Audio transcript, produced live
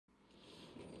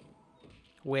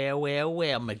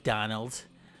Well, McDonald's.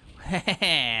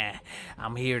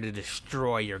 I'm here to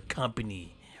destroy your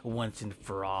company once and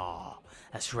for all.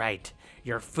 That's right.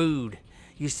 Your food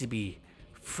used to be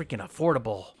freaking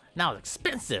affordable. Now it's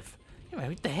expensive.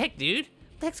 What the heck, dude?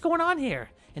 What the heck's going on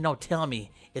here? And don't tell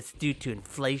me it's due to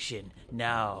inflation.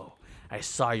 No. I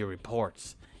saw your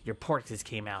reports. Your reports just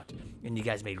came out, and you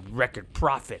guys made record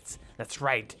profits. That's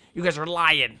right. You guys are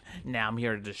lying. Now I'm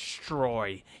here to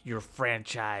destroy your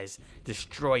franchise,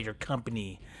 destroy your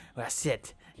company. That's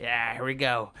it. Yeah, here we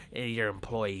go. Your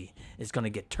employee is going to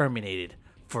get terminated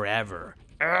forever.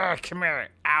 Come here.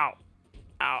 Ow.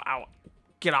 Ow.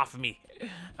 Get off of me.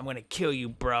 I'm going to kill you,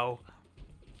 bro.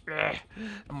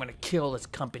 I'm going to kill this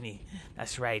company.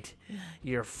 That's right.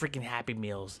 Your freaking Happy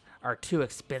Meals are too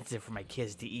expensive for my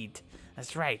kids to eat.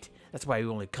 That's right. That's why we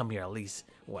only come here at least,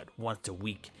 once a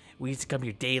week. We used to come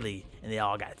here daily, and they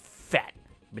all got fat.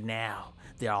 But now,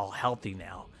 they're all healthy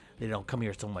now. They don't come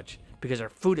here so much because our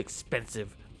food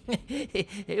expensive. Wait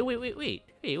a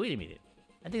minute.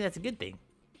 I think that's a good thing.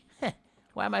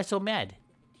 Why am I so mad?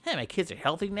 My kids are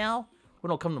healthy now. We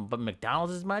don't come to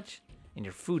McDonald's as much, and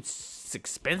your food's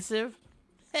expensive.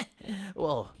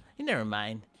 Well, never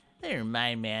mind. Never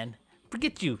mind, man.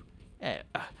 Forget you.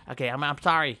 Okay, I'm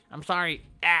sorry. I'm sorry.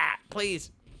 Please.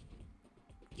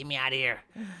 Get me out of here.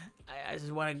 I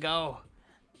just want to go.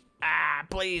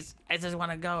 Please. I just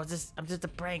want to go. I'm just a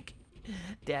prank.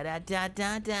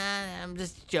 I'm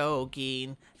just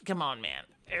joking. Come on, man.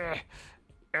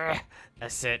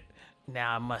 That's it.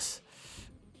 Now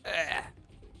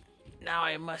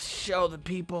I must show the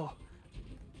people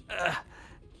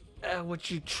what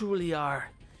you truly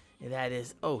are. And that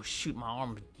is, oh shoot, my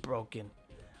arm's broken.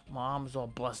 My arm's all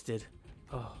busted.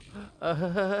 Oh.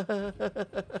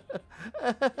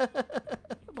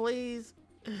 Please.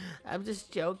 I'm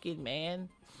just joking, man.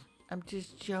 I'm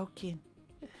just joking.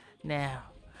 Now,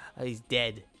 he's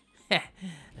dead.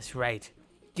 That's right.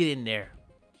 Get in there.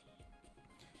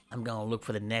 I'm gonna look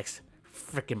for the next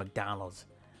frickin' McDonald's.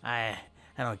 I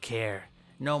don't care.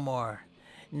 No more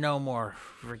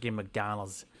frickin'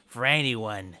 McDonald's for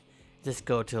anyone. Just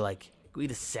go to go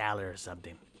eat a salad or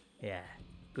something. Yeah,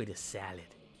 go eat a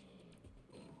salad.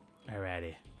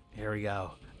 Alrighty, here we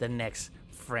go. The next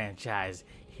franchise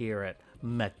here at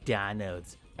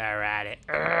McDonald's. Alrighty.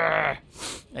 I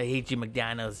hate you,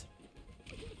 McDonald's.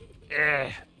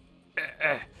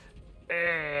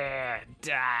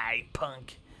 Die,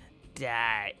 punk.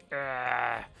 Die.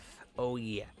 Oh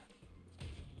yeah.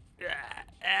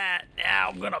 Now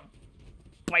I'm gonna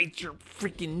bite your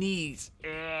freaking knees.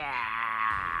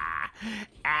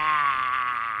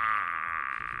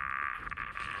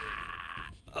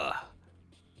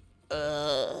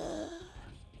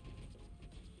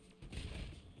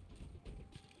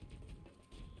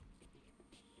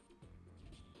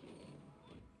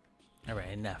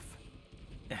 Alright, enough.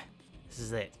 This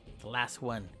is it. The last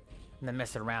one. I'm not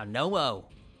messing around. No more.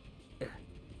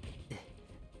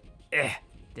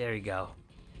 There you go.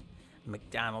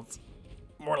 McDonald's.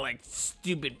 More like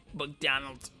stupid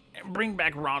McDonald's. Bring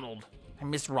back Ronald. I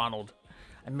miss Ronald.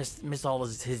 I miss all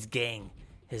his gang.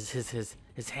 His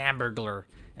hamburglar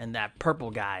and that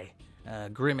purple guy.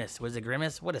 Grimace. Was it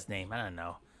Grimace? What is his name? I don't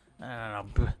know.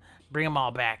 Bring them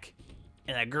all back.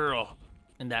 And that girl.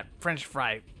 And that French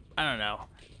fry. I don't know.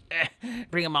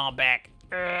 Bring them all back.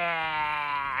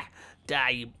 Die,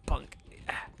 you punk.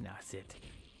 No, that's it.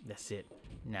 That's it.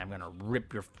 Now I'm gonna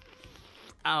rip your...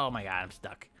 Oh my god, I'm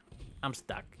stuck. I'm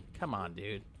stuck. Come on,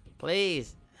 dude.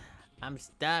 Please. I'm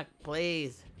stuck,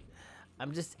 please.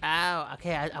 I'm just... Ow.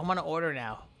 Okay, I want to order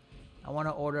now. I want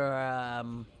to order a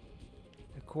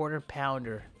quarter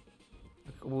pounder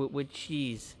with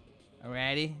cheese.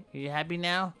 Alrighty? Are you happy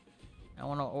now? I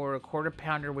want to order a quarter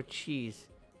pounder with cheese.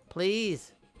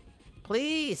 Please.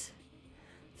 Please.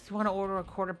 Just want to order a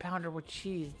quarter pounder with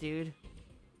cheese, dude.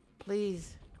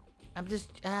 Please. I'm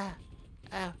just...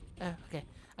 Okay.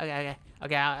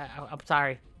 I'm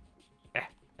sorry.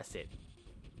 That's it.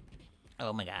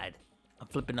 Oh my god. I'm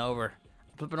flipping over.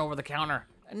 I'm flipping over the counter.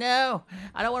 No,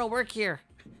 I don't want to work here.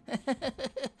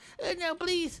 No,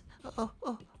 please. Oh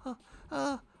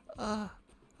my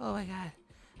god.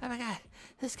 Oh my god.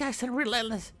 This guy's so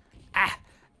relentless.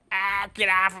 Get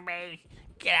off of me.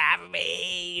 Get off of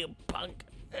me, you punk.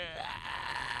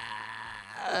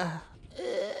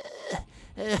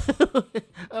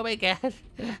 Oh my god.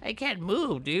 I can't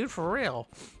move, dude, for real.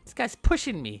 This guy's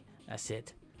pushing me. That's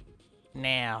it.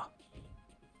 Now.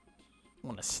 I'm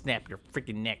gonna snap your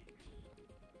freaking neck.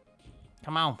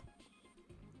 Come on.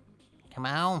 Come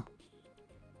on.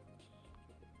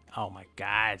 Oh my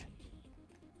god.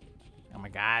 Oh my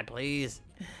god, please.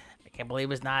 I can't believe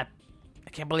it's not. I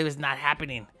can't believe it's not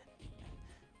happening.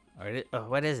 Or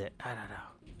what is it? I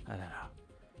don't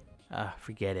know.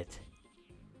 Forget it.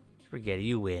 Forget it.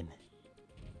 You win.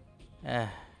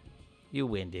 You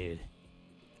win, dude.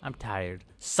 I'm tired.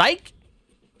 Psych!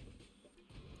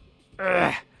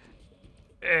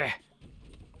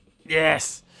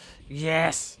 Yes.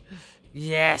 Yes.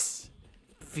 Yes.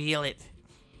 Feel it.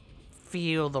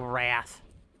 Feel the wrath.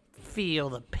 Feel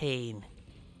the pain.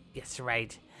 That's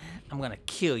right. I'm gonna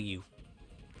kill you.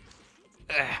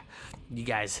 You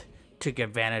guys took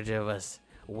advantage of us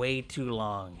way too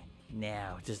long.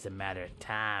 Now it's just a matter of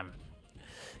time.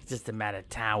 It's just a matter of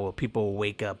time where people will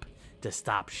wake up to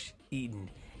stop eating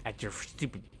at your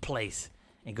stupid place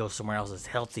and go somewhere else that's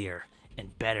healthier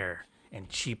and better and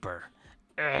cheaper.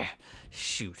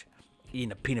 Shoot.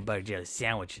 Eating a peanut butter jelly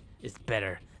sandwich is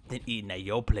better than eating at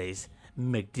your place,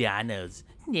 McDonald's.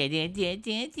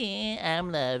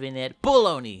 I'm loving it.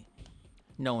 Baloney.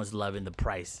 No one's loving the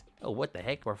price. Oh, what the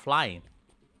heck? We're flying.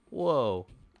 Whoa.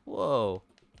 Whoa.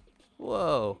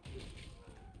 Whoa.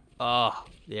 Oh,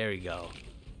 there we go.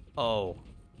 Oh.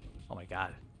 Oh my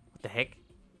god. What the heck?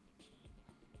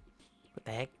 What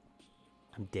the heck?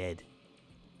 I'm dead.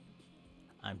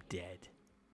 I'm dead.